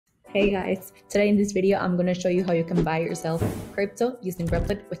Hey guys, today in this video I'm going to show you how you can buy yourself crypto using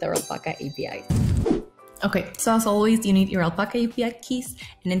Replit with our Alpaca API. Okay, so as always, you need your Alpaca API keys,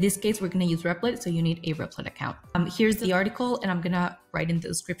 and in this case we're going to use Replit, so you need a Replit account. Here's the article, and I'm going to write in the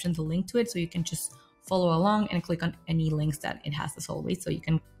description the link to it so you can just follow along and click on any links that it has as always. So you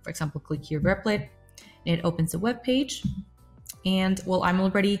can, for example, click here Replit, and it opens the web page. And well, I'm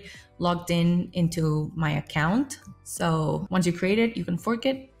already logged into my account. So once you create it, you can fork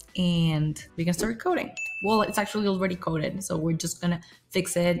it and we can start coding. Well, it's actually already coded, so we're just gonna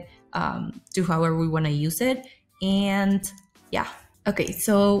fix it to however we want to use it. And yeah, okay,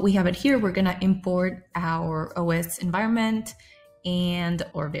 so we have it here. We're gonna import our OS environment and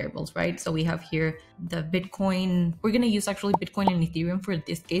our variables, right? So we have here the Bitcoin. We're gonna use actually Bitcoin and Ethereum for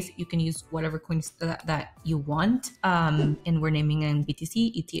this case. You can use whatever coins that you want, and we're naming in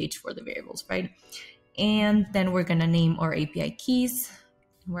BTC, ETH for the variables, right? And then we're gonna name our API keys.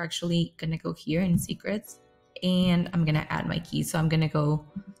 We're actually gonna go here in secrets, and I'm gonna add my keys. So I'm gonna go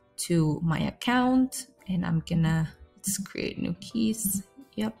to my account, and I'm gonna just create new keys.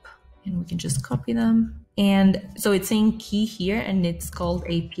 Yep, and we can just copy them. And so it's saying key here, and it's called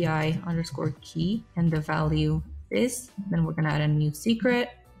API_key, and the value is. Then we're gonna add a new secret,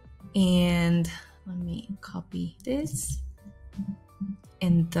 and let me copy this.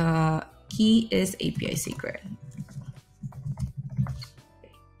 And the key is API secret.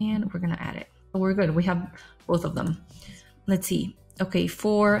 And we're gonna add it. So we're good, we have both of them. Let's see. Okay,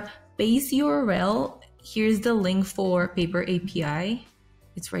 for base URL, here's the link for Paper API.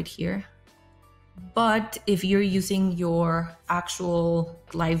 It's right here. But if you're using your actual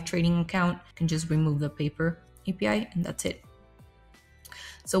live trading account, you can just remove the Paper API and that's it.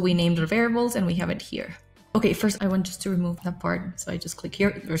 So we named our variables and we have it here. Okay, first I want just to remove that part. So I just click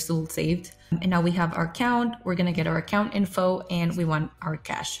here, they're still saved. And now we have our account, we're gonna get our account info and we want our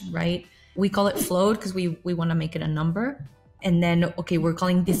cash, right? We call it float because we wanna make it a number. And then, okay, we're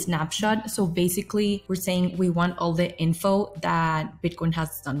calling this snapshot. So basically we're saying we want all the info that Bitcoin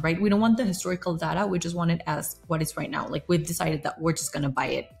has done, right? We don't want the historical data. We just want it as what it's right now. Like we've decided that we're just gonna buy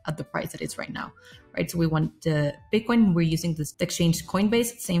it at the price that it's right now, right? So we want the Bitcoin, we're using this exchange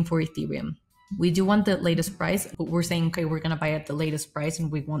Coinbase, same for Ethereum. We do want the latest price, but we're saying, okay, we're gonna buy at the latest price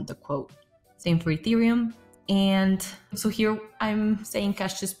and we want the quote. Same for Ethereum. And so here I'm saying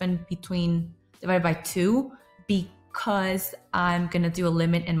cash to spend divided by 2 because I'm gonna do a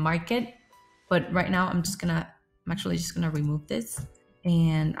limit and market. But right now I'm actually just gonna remove this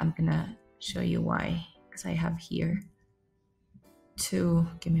and I'm gonna show you why. Because I have here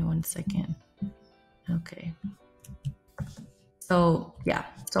give me 1 second. Okay. So yeah,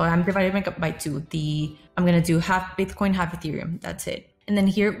 so I'm dividing it by 2. I'm gonna do half Bitcoin, half Ethereum, that's it. And then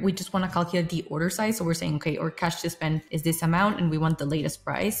here, we just wanna calculate the order size. So we're saying, okay, our cash to spend is this amount and we want the latest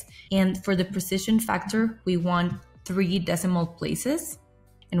price. And for the precision factor, we want 3 decimal places.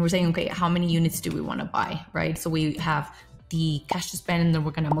 And we're saying, okay, how many units do we wanna buy, right? So we have the cash to spend and then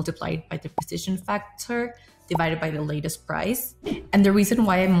we're gonna multiply it by the precision factor divided by the latest price. And the reason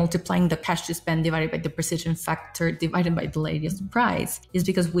why I'm multiplying the cash to spend divided by the precision factor divided by the latest price is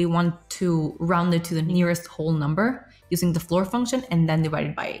because we want to round it to the nearest whole number using the floor function and then divide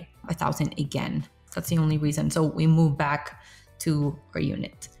it by 1,000 again. That's the only reason. So we move back to our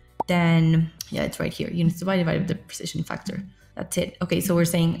unit. Then, yeah, it's right here. Units divided by the precision factor. That's it. Okay, so we're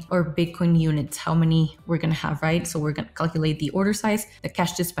saying our Bitcoin units, how many we're gonna have, right? So we're gonna calculate the order size, the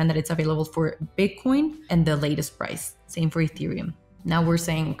cash to spend that it's available for Bitcoin, and the latest price. Same for Ethereum. Now we're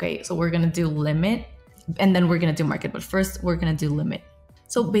saying, okay, so we're gonna do limit, and then we're gonna do market, but first we're gonna do limit.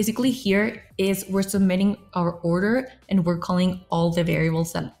 So basically here is we're submitting our order and we're calling all the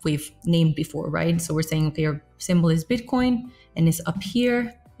variables that we've named before, right? So we're saying, okay, our symbol is Bitcoin and it's up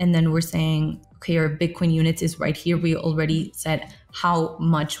here. And then we're saying, okay, our Bitcoin units is right here. We already said how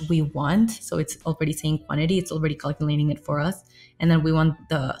much we want. So it's already saying quantity. It's already calculating it for us. And then we want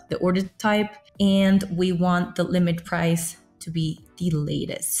the order type and we want the limit price to be the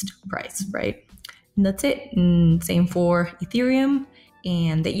latest price, right? And that's it. And same for Ethereum.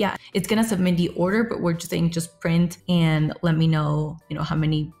 And yeah, it's gonna submit the order, but we're just saying just print and let me know, how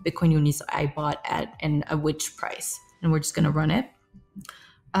many Bitcoin units I bought at and at which price. And we're just gonna run it.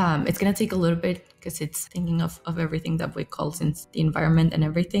 It's gonna take a little bit because it's thinking of everything that we called since the environment and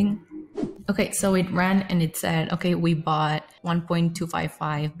everything. Okay, so it ran and it said, okay, we bought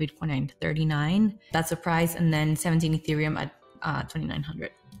 1.255 Bitcoin at 39. That's the price, and then 17 Ethereum at 2,900.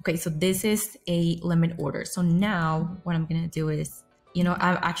 Okay, so this is a limit order. So now what I'm gonna do is,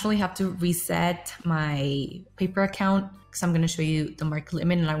 I actually have to reset my paper account because I'm gonna show you the market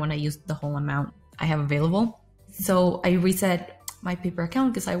limit and I wanna use the whole amount I have available. So I reset my paper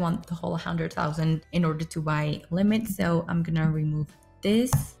account because I want the whole 100,000 in order to buy limit. So I'm gonna remove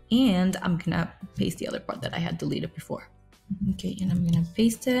this and I'm gonna paste the other part that I had deleted before. Okay, and I'm gonna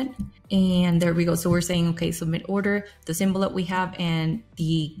paste it, and there we go. So we're saying, okay, submit order, the symbol that we have, and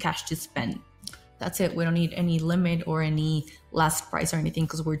the cash to spend. That's it. We don't need any limit or any last price or anything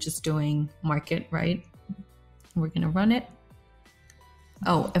because we're just doing market, right? We're gonna run it.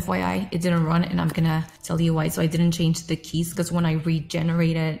 Oh, FYI, it didn't run, and I'm gonna tell you why. So I didn't change the keys because when I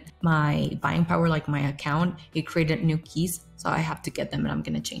regenerated my buying power, like my account, it created new keys. So I have to get them, and I'm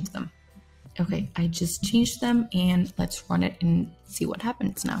gonna change them. Okay, I just changed them, and let's run it and see what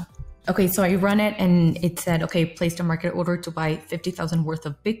happens now. Okay, so I run it and it said, okay, place a market order to buy 50,000 worth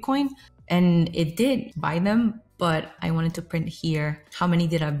of Bitcoin. And it did buy them, but I wanted to print here, how many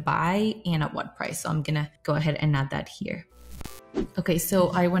did I buy and at what price? So I'm gonna go ahead and add that here. Okay, so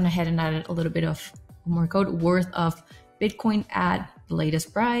I went ahead and added a little bit of more code worth of Bitcoin at the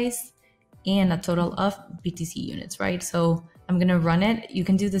latest price and a total of BTC units, right? So I'm gonna run it. You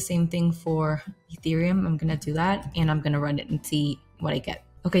can do the same thing for Ethereum. I'm gonna do that and I'm gonna run it and see what I get.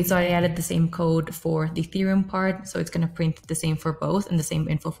 Okay, so I added the same code for the Ethereum part. So it's gonna print the same for both and the same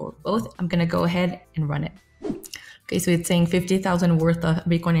info for both. I'm gonna go ahead and run it. Okay, so it's saying 50,000 worth of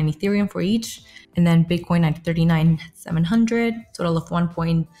Bitcoin and Ethereum for each, and then Bitcoin at 39,700, total of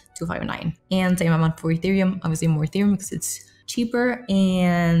 1.259. And same amount for Ethereum, obviously more Ethereum because it's cheaper,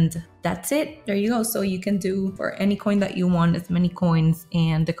 and that's it. There you go. So you can do for any coin that you want, as many coins,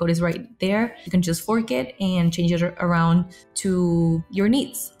 and the code is right there. You can just fork it and change it around to your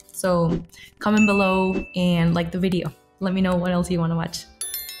needs. So comment below and like the video. Let me know what else you want to watch.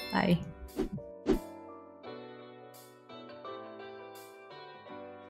 Bye.